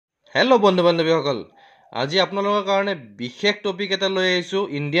Hello' বন্ধু বান্ধৱীসকল, আজি আপোনালোকৰ কাৰণে বিশেষ টপিক এটা লৈ আহিছোঁ।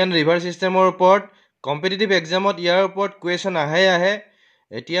 ইণ্ডিয়ান ৰিভাৰ ছিষ্টেমৰ ওপৰত কম্পিটিটিভ এক্সামত ইয়াৰ ওপৰত কুৱেশ্যন আহে।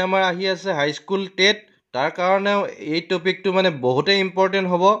 এতিয়া আমাৰ আহি আছে হাইস্কুল টেট, তাৰ কাৰণেও এই টপিকটো বহুতেই ইম্পৰ্টেণ্ট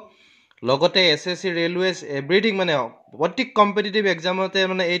হ'ব। লগতে SSC ৰেলৱেজ এভৰিথিং প্ৰত্যেক কম্পিটিটিভ এক্সামতে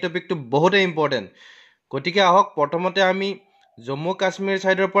এই টপিকটো বহুতেই ইম্পৰ্টেণ্ট। গতিকে আহক প্ৰথমতে আমি জম্মু কাশ্মীৰ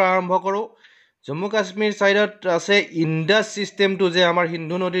ছাইডৰ পৰা আৰম্ভ কৰোঁ। জম্মু কাশ্মীৰ ছাইডত আছে ইণ্ডাছ ছিষ্টেমটো, যে আমাৰ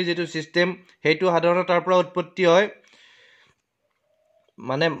সিন্ধু নদীৰ যিটো ছিষ্টেম, সেইটো সাধাৰণতে তাৰ পৰা উৎপত্তি হয়।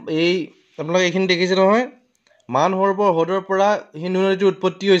 এই আপোনালোকে এইখিনি দেখিছে নহয়, মানসৰোবৰ হ্ৰদৰ পৰা সিন্ধু নদীটো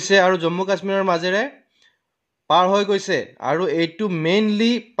উৎপত্তি হৈছে আৰু জম্মু কাশ্মীৰৰ মাজেৰে পাৰ হৈ গৈছে। আৰু এইটো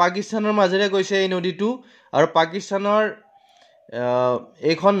মেইনলি পাকিস্তানৰ মাজেৰে গৈছে এই নদীটো, আৰু পাকিস্তানৰ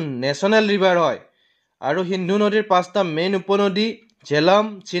এইখন নেশ্যনেল ৰিভাৰ হয়। আৰু সিন্ধু নদীৰ 5টা মেইন উপনদী ঝেলম,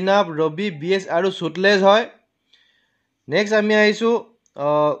 চিনাব, ৰবি, বিএছ আৰু সুতলেজ হয়। নেক্সট আমি আহিছোঁ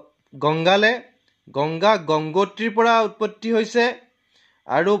গংগালে। গংগা গংগোত্ৰীৰ পৰা উৎপত্তি হৈছে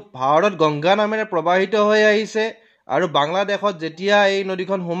আৰু ভাৰতত গংগা নামেৰে প্ৰবাহিত হৈ আহিছে, আৰু বাংলাদেশত যেতিয়া এই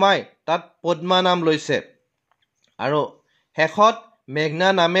নদীখন সোমায় তাত পদ্মা নাম লৈছে, আৰু শেষত মেঘনা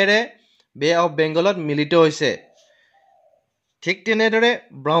নামেৰে বে অফ বেংগলত মিলিত হৈছে। ঠিক তেনেদৰে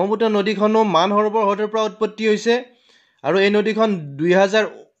ব্ৰহ্মপুত্ৰ নদীখনো মানসৰোবৰ হ্ৰদৰ পৰা উৎপত্তি হৈছে, আৰু এই নদীখন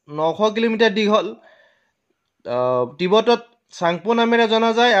 2900 কিলোমিটাৰ দীঘল। তিব্বতত চাংপো নামেৰে জনা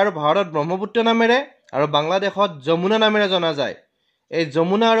যায়, আৰু ভাৰতত ব্ৰহ্মপুত্ৰ নামেৰে, আৰু বাংলাদেশত যমুনা নামেৰে জনা যায়। এই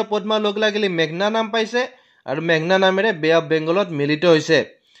যমুনা আৰু পদ্মা লগ লাগিলে মেঘনা নাম পাইছে, আৰু মেঘনা নামেৰে বে অফ বেংগলত মিলিত হৈছে।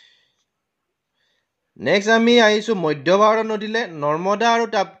 নেক্সট আমি আহিছোঁ মধ্য ভাৰতৰ নদীলৈ, নৰ্মদা আৰু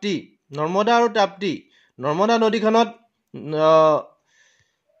তাপ্তি। নৰ্মদা নদীখনত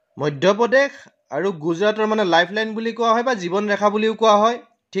মধ্যপ্ৰদেশ আৰু গুজৰাটৰ লাইফলাইন বুলি কোৱা হয়, বা জীৱন ৰেখা বুলিও কোৱা হয়।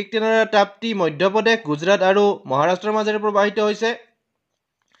 ঠিক তেনেদৰে তাপ্তি মধ্যপ্ৰদেশ, গুজৰাট আৰু মহাৰাষ্ট্ৰৰ মাজেৰে প্ৰবাহিত হৈছে।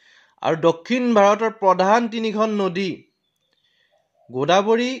 আৰু দক্ষিণ ভাৰতৰ প্ৰধান 3খন নদী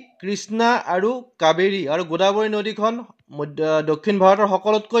গোদাবৰী, কৃষ্ণা আৰু কাবেৰী। আৰু গোদাবৰী নদীখন দক্ষিণ ভাৰতৰ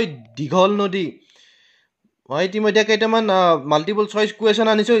সকলোতকৈ দীঘল নদী। মই ইতিমধ্যে কেইটামান মাল্টিপল চইচ কুৱেশ্যন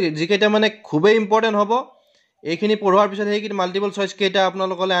আনিছোঁ, যিকেইটা খুবেই ইম্পৰ্টেণ্ট হ'ব। এইখিনি পঢ়োৱাৰ পিছত সেইকেইটা মাল্টিপল চইচ কেইটা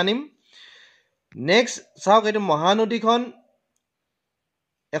আপোনালোকলৈ আনিম। নেক্সট চাওক, এইটো মহানদীখন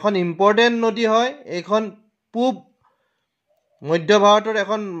এখন ইম্পৰ্টেণ্ট নদী হয়। এইখন পূব মধ্য ভাৰতৰ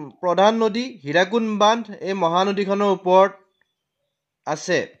এখন প্ৰধান নদী। হীৰাকুণ্ড বান্ধ এই মহানদীখনৰ ওপৰত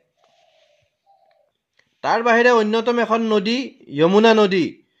আছে। তাৰ বাহিৰে অন্যতম এখন নদী যমুনা নদী।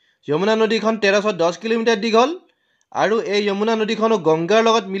 যমুনা নদীখন 1310 কিলোমিটাৰ দীঘল, আৰু এই যমুনা নদীখনো গংগাৰ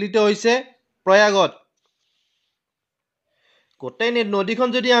লগত মিলিত হৈছে প্ৰয়াগত। গোটেই নদীখন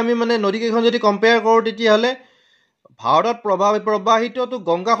যদি আমি নদীকেইখন যদি কম্পেয়াৰ কৰোঁ, তেতিয়াহ'লে ভাৰতত প্ৰবাহিতটো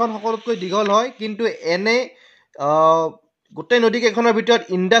গংগাখন সকলোতকৈ দীঘল হয়, কিন্তু এনে গোটেই নদীকেইখনৰ ভিতৰত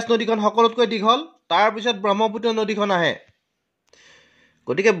ইণ্ডাছ নদীখন সকলোতকৈ দীঘল, তাৰপিছত ব্ৰহ্মপুত্ৰ নদীখন আহে।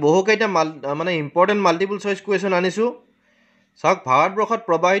 গতিকে বহুকেইটা ইম্পৰ্টেণ্ট মাল্টিপল চইচ কুৱেশ্যন আনিছোঁ। চাওক, ভাৰতবৰ্ষত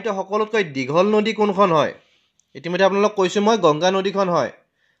প্ৰবাহিত সকলোতকৈ দীঘল নদী কোনখন হয়? ইতিমধ্যে আপোনালোকক কৈছোঁ মই, গংগা নদীখন হয়।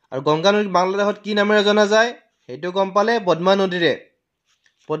 আৰু গংগা নদী বাংলাদেশত কি নামেৰে জনা যায়? সেইটো গম পালে,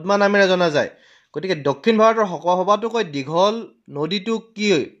 পদ্মা নামেৰে জনা যায়। গতিকে দক্ষিণ ভাৰতৰ সবাতোকৈ দীঘল নদীটো কি?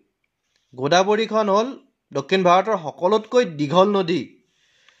 গোদাবৰীখন হ'ল দক্ষিণ ভাৰতৰ সকলোতকৈ দীঘল নদী।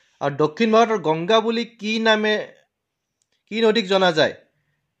 আৰু দক্ষিণ ভাৰতৰ গংগা বুলি কি নদীক জনা যায়?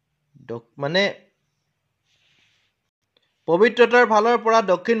 পবিত্ৰতাৰ ফালৰ পৰা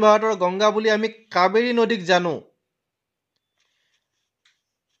দক্ষিণ ভাৰতৰ গংগা বুলি আমি কাবেৰী নদীক জানো।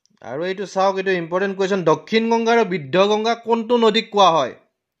 আৰু এইটো চাওক, এইটো ইম্পৰ্টেণ্ট কুৱেশ্যন, দক্ষিণ গংগা আৰু বৃদ্ধ গংগা কোনটো নদীক কোৱা হয়?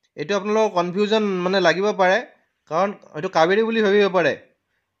 এইটো আপোনালোকৰ কনফিউজন লাগিব পাৰে, কাৰণ হয়তো কাবেৰী বুলি ভাবিব পাৰে,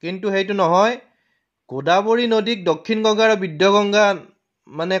 কিন্তু সেইটো নহয়। গোদাবৰী নদীক দক্ষিণ গংগা আৰু বৃদ্ধ গংগা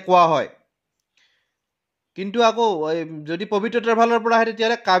কোৱা হয়। কিন্তু আকৌ যদি পবিত্ৰতাৰ ফালৰ পৰা আহে,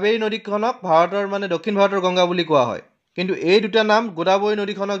 তেতিয়াহ'লে কাবেৰী নদীখনক ভাৰতৰ দক্ষিণ ভাৰতৰ গংগা বুলি কোৱা হয়। কিন্তু এই দুটা নাম গোদাবৰী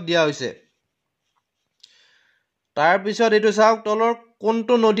নদীখনক দিয়া হৈছে। তাৰপিছত এইটো চাওক, তলৰ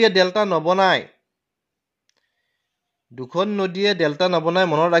কোনটো নদীয়ে ডেল্টা নবনায়? দুখন নদীয়ে ডেল্টা নবনায়,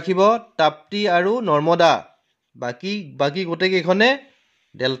 মনত ৰাখিব, তাপ্তি আৰু নৰ্মদা। বাকী গোটেইকেইখনে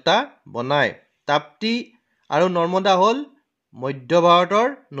ডেল্টা বনায়। তাপ্তি আৰু নৰ্মদা হ'ল মধ্য ভাৰতৰ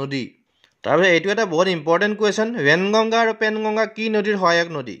নদী। তাৰপিছত এইটো এটা বহুত ইম্পৰ্টেণ্ট কুৱেশ্যন, ৱেনগংগা আৰু পেনগংগা কি নদীৰ সহায়ক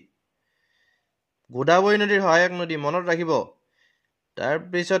নদী? গোদাবৰী নদীৰ সহায়ক নদী, মনত ৰাখিব।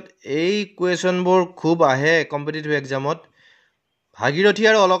 তাৰপিছত এই কুৱেশ্যনবোৰ খুব আহে কম্পিটিটিভ এক্সামত। ভাগীৰথী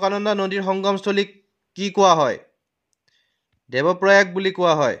আৰু অলকানন্দা নদীৰ সংগমস্থলীক কি কোৱা হয়? দেৱপ্ৰয়াগ বুলি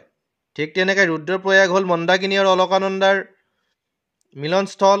কোৱা হয়। ঠিক তেনেকৈ ৰুদ্ৰপ্ৰয়াগ হ'ল মন্দাকিনী আৰু অলকানন্দাৰ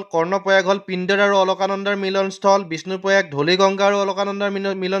মিলনস্থল, কৰ্ণপ্ৰয়াগ হ'ল পিণ্ডৰ আৰু অলকানন্দাৰ মিলনস্থল, বিষ্ণুপ্ৰয়াগ ধূলিগংগা আৰু অলকানন্দাৰ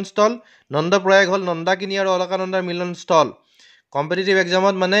মিলনস্থল, নন্দপ্ৰয়াগ হ'ল নন্দাকিনী আৰু অলকানন্দাৰ মিলনস্থল। কম্পিটিটিভ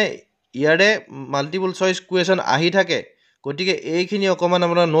এক্সামত মানে ইয়াৰে মাল্টিপুল চইচ কুৱেশ্যন আহি থাকে, গতিকে এইখিনি অকণমান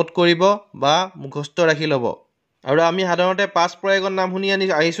আপোনাৰ নোট কৰিব বা মুখস্থ ৰাখি ল'ব। আৰু আমি সাধাৰণতে 5 প্ৰয়াগৰ নাম শুনি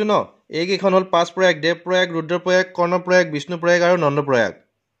আহিছোঁ ন, এইকেইখন হ'ল 5 প্ৰয়াগ: দেৱপ্ৰয়াগ, ৰুদ্ৰপ্ৰয়াগ, কৰ্ণপ্ৰয়াগ, বিষ্ণুপ্ৰয়াগ আৰু নন্দপ্ৰয়াগ।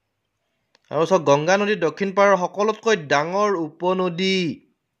 আৰু চাওক, গংগা নদীৰ দক্ষিণ পাৰৰ সকলোতকৈ ডাঙৰ উপনদী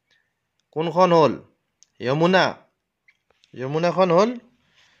কোনখন হ'ল? যমুনা। যমুনাখন হ'ল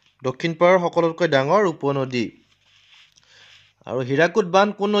দক্ষিণ পাৰৰ সকলোতকৈ ডাঙৰ উপনদী। আৰু হীৰাকুদ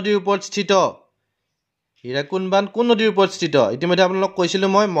বান্ধ কোন নদীৰ ওপৰত স্থিত? হীৰাকুদ বান্ধ কোন নদীৰ ওপৰত স্থিত? ইতিমধ্যে আপোনালোকক কৈছিলোঁ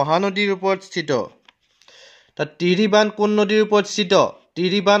মই, মহানদীৰ ওপৰত স্থিত। তাত তিহিৰি বান্ধ কোন নদীৰ ওপৰত স্থিত?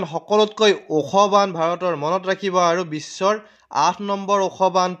 তিহিৰি বান্ধ সকলোতকৈ ওখ বান্ধ ভাৰতৰ, মনত ৰাখিব। আৰু বিশ্বৰ 8 নম্বৰ ওখ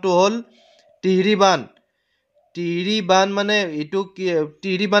বান্ধটো হ'ল তিহিৰি বান্ধ। তিহিৰি বান্ধ মানে এইটো কি?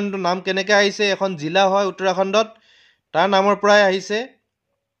 তিহিৰি বান্ধটোৰ নাম কেনেকৈ আহিছে? এখন জিলা হয় উত্তৰাখণ্ডত, তাৰ নামৰ পৰাই আহিছে।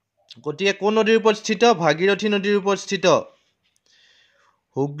 গতিকে কোন নদীৰ ওপৰত স্থিত? ভাগীৰথী নদীৰ ওপৰত স্থিত।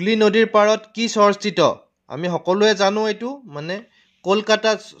 হুগলী নদীৰ পাৰত কি চহৰ স্থিত? আমি সকলোৱে জানো এইটো, মানে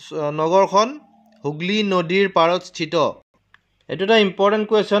কলকাতা নগৰখন হুগলী নদীৰ পাৰত স্থিত। এইটো এটা ইম্পৰ্টেণ্ট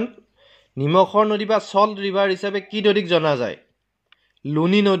কুৱেশ্যন। নিমখৰ নদী বা চল্ট ৰিভাৰ হিচাপে কি নদীক জনা যায়?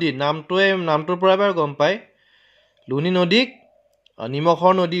 লুনি নদী। নামটোৰ পৰাই বাৰু গম পায়, লুনি নদীক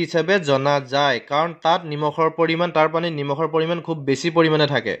নিমখৰ নদী হিচাপে জনা যায়, কাৰণ তাত তাৰ পানীত নিমখৰ পৰিমাণ খুব বেছি পৰিমাণে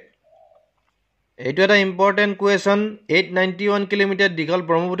থাকে। এইটো এটা ইম্পৰ্টেণ্ট কুৱেশ্যন। 891 কিলোমিটাৰ দীঘল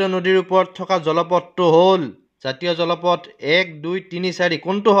ব্ৰহ্মপুত্ৰ নদীৰ ওপৰত থকা জলপথটো হ'ল জাতীয় জলপথ 1, 2, 3, 4।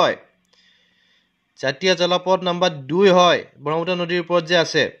 কোনটো হয়? জাতীয় জলপথ নম্বৰ 2 হয়, ব্ৰহ্মপুত্ৰ নদীৰ ওপৰত যে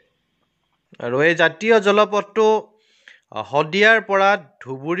আছে। আৰু এই জাতীয় জলপথটো শদিয়াৰ পৰা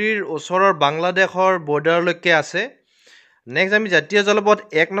ধুবুৰীৰ ওচৰৰ বাংলাদেশৰ বৰ্ডাৰলৈকে আছে। নেক্সট আমি জাতীয় জলপথ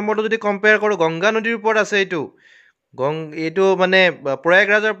 1 নম্বৰটো যদি কম্পেয়াৰ কৰোঁ, গংগা নদীৰ ওপৰত আছে এইটো। এইটো মানে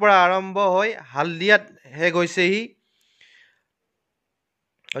প্ৰয়াগৰাজৰ পৰা আৰম্ভ হৈ হালদিয়াত শেষ হৈছেহি।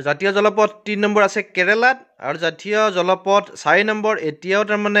 জাতীয় জলপথ 3 নম্বৰ আছে কেৰেলাত, আৰু জাতীয় জলপথ 4 নম্বৰ এতিয়াও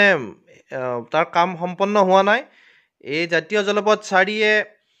তাৰমানে তাৰ কাম সম্পন্ন হোৱা নাই। এই জাতীয় জলপথ 4য়ে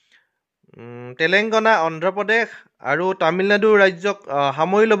তেলেংগানা, অন্ধ্ৰপ্ৰদেশ আৰু তামিলনাডু ৰাজ্যক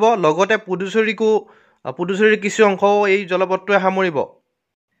সামৰি ল'ব, লগতে পুডুচেৰীৰ কিছু অংশও এই জলপথটোৱে সামৰিব।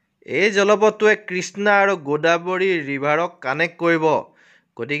 এই জলপথটোৱে কৃষ্ণা আৰু গোদাবৰী ৰিভাৰক কানেক্ট কৰিব।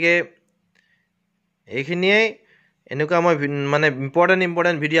 গতিকে এইখিনিয়েই, এনেকুৱা মই মানে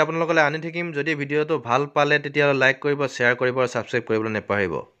ইম্পৰ্টেণ্ট ভিডিঅ' আপোনালোকলৈ আনি থাকিম। যদি ভিডিঅ'টো ভাল পালে তেতিয়াহ'লে লাইক কৰিব, শ্বেয়াৰ কৰিব আৰু ছাবস্ক্ৰাইব কৰিবলৈ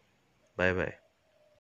নাপাহৰিব। Bye bye.